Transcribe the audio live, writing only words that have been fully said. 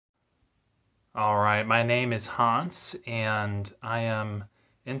All right, my name is Hans, and I am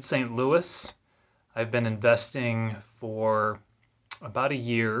in St. Louis. I've been investing for about a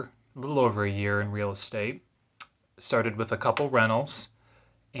year, a little over a year in real estate. Started with a couple rentals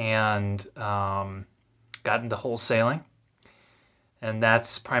and got into wholesaling. And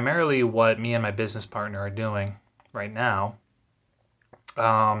that's primarily what me and my business partner are doing right now.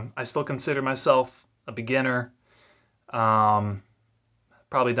 I still consider myself a beginner. Um,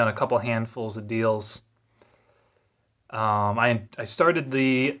 Probably done a couple handfuls of deals. I started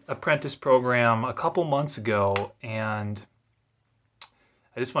the apprentice program a couple months ago, and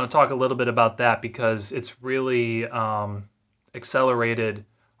I just want to talk a little bit about that because it's really accelerated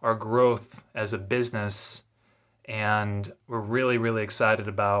our growth as a business, and we're really, really excited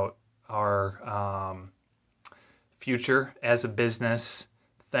about our future as a business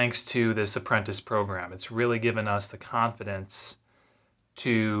thanks to this apprentice program. It's really given us the confidence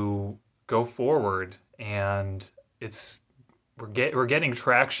to go forward, and it's we're getting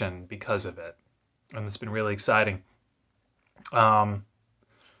traction because of it, and it's been really exciting. Um,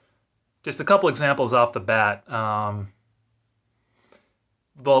 just a couple examples off the bat.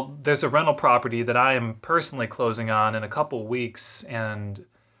 Well, there's a rental property that I am personally closing on in a couple weeks, and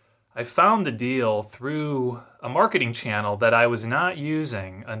I found the deal through a marketing channel that I was not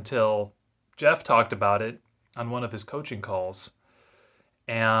using until Jeff talked about it on one of his coaching calls.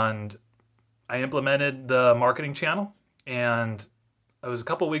 And I implemented the marketing channel, and it was a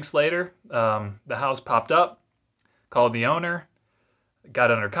couple weeks later. The house popped up, called the owner,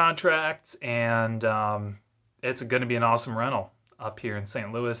 got under contract, and it's going to be an awesome rental up here in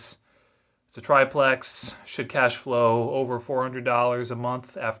St. Louis. It's a triplex, should cash flow over $400 a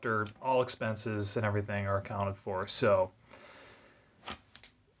month after all expenses and everything are accounted for. So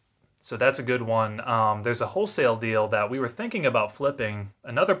that's a good one. There's a wholesale deal that we were thinking about flipping,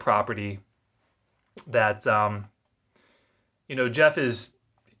 another property that Jeff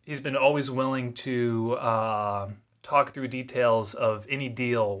he's been always willing to talk through details of any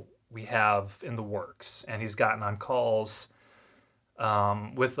deal we have in the works, and he's gotten on calls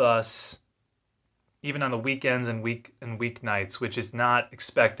with us even on the weekends and weeknights, which is not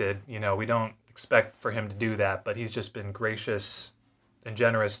expected. We don't expect for him to do that, but he's just been gracious and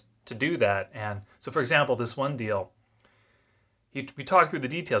generous to do that. And so, for example, this one deal, we talked through the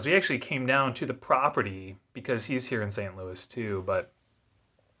details. We actually came down to the property because he's here in St. Louis too,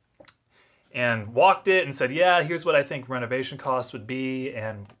 and walked it and said, yeah, here's what I think renovation costs would be.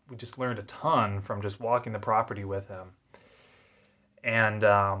 And we just learned a ton from just walking the property with him. And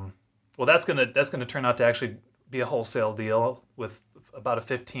well, that's gonna turn out to actually be a wholesale deal with about a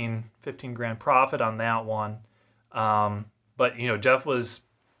 15 grand profit on that one. But Jeff was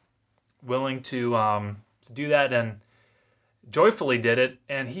willing to do that and joyfully did it,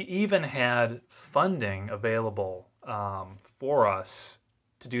 and he even had funding available for us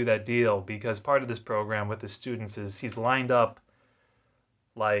to do that deal, because part of this program with the students is he's lined up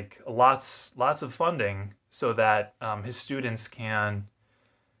like lots of funding so that his students can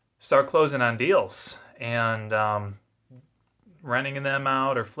start closing on deals and renting them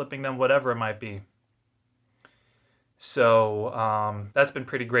out or flipping them, whatever it might be. So that's been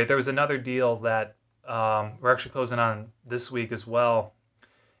pretty great. There was another deal that we're actually closing on this week as well,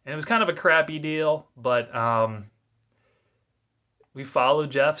 and it was kind of a crappy deal, but we followed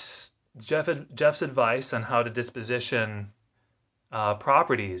Jeff's advice on how to disposition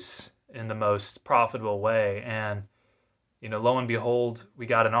properties in the most profitable way. And lo and behold, we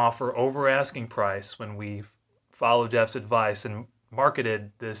got an offer over asking price when we followed Jeff's advice and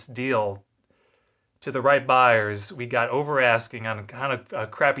marketed this deal to the right buyers. We got over asking on kind of a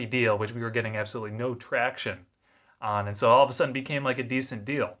crappy deal, which we were getting absolutely no traction on, and so all of a sudden became like a decent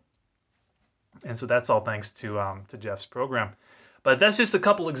deal. And so that's all thanks to Jeff's program. But that's just a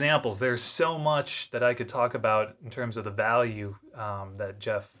couple examples. There's so much that I could talk about in terms of the value that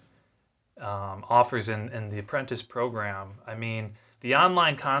Jeff offers in the apprentice program. I mean, the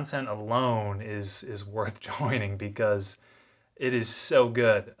online content alone is worth joining because it is so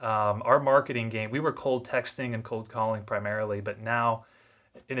good. Our marketing game, we were cold texting and cold calling primarily, but now,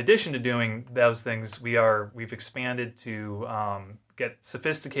 in addition to doing those things, we've expanded to get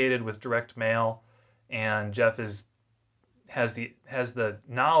sophisticated with direct mail, and Jeff has the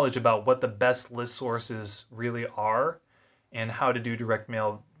knowledge about what the best list sources really are and how to do direct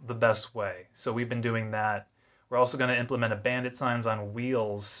mail the best way. So we've been doing that. We're also going to implement a Bandit Signs on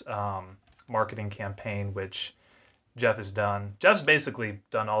Wheels marketing campaign, which Jeff has done. Jeff's basically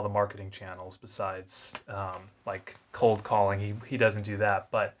done all the marketing channels besides like cold calling. He doesn't do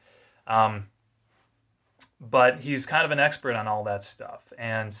that, but he's kind of an expert on all that stuff.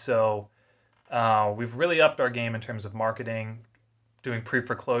 And so We've really upped our game in terms of marketing, doing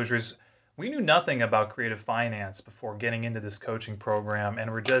pre-foreclosures. We knew nothing about creative finance before getting into this coaching program,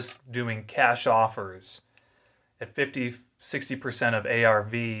 and we're just doing cash offers at 50, 60% of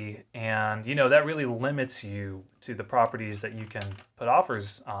ARV. And, that really limits you to the properties that you can put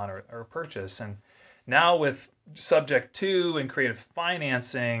offers on or purchase. And now with subject to and creative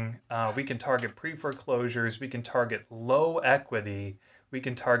financing, we can target pre-foreclosures, we can target low equity, we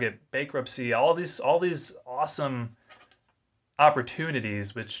can target bankruptcy, all these awesome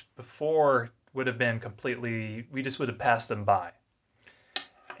opportunities, which before would have been completely, we just would have passed them by.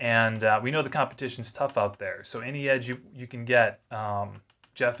 And we know the competition's tough out there. So any edge you can get,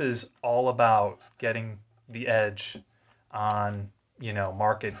 Jeff is all about getting the edge on,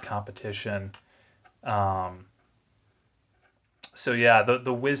 market competition. So yeah,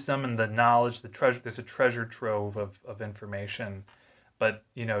 the wisdom and the knowledge, the treasure, there's a treasure trove of information. But,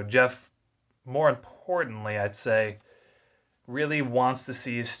 Jeff, more importantly, I'd say, really wants to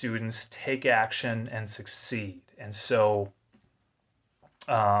see his students take action and succeed. And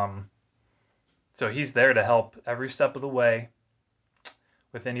um, so he's there to help every step of the way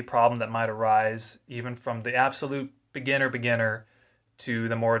with any problem that might arise, even from the absolute beginner to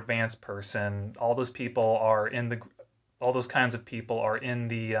the more advanced person. All those kinds of people are in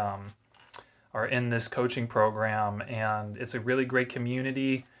this coaching program, and it's a really great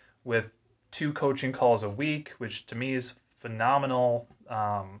community with 2 coaching calls a week, which to me is phenomenal,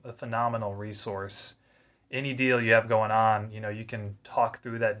 a phenomenal resource. Any deal you have going on, you can talk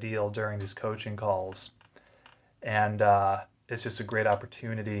through that deal during these coaching calls, and it's just a great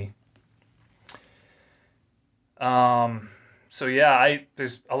opportunity. So yeah,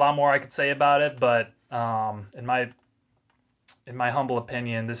 there's a lot more I could say about it, but in my humble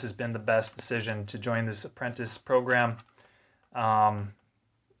opinion, this has been the best decision to join this apprentice program. In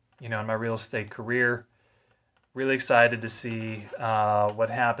my real estate career, really excited to see what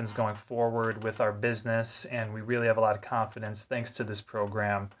happens going forward with our business, and we really have a lot of confidence thanks to this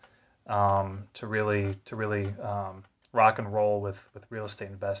program to really rock and roll with real estate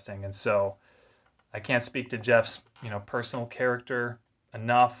investing. And so I can't speak to Jeff's personal character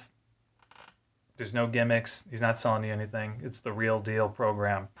enough. There's no gimmicks. He's not selling you anything. It's the real deal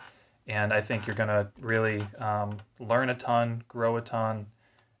program. And I think you're going to really learn a ton, grow a ton,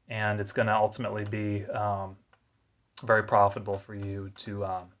 and it's going to ultimately be very profitable for you to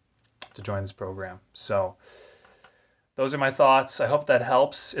join this program. So those are my thoughts. I hope that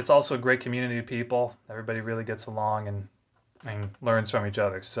helps. It's also a great community of people. Everybody really gets along and learns from each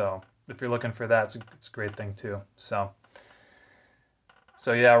other. So if you're looking for that, it's a great thing too. So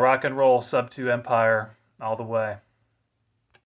yeah, rock and roll, sub 2 empire all the way.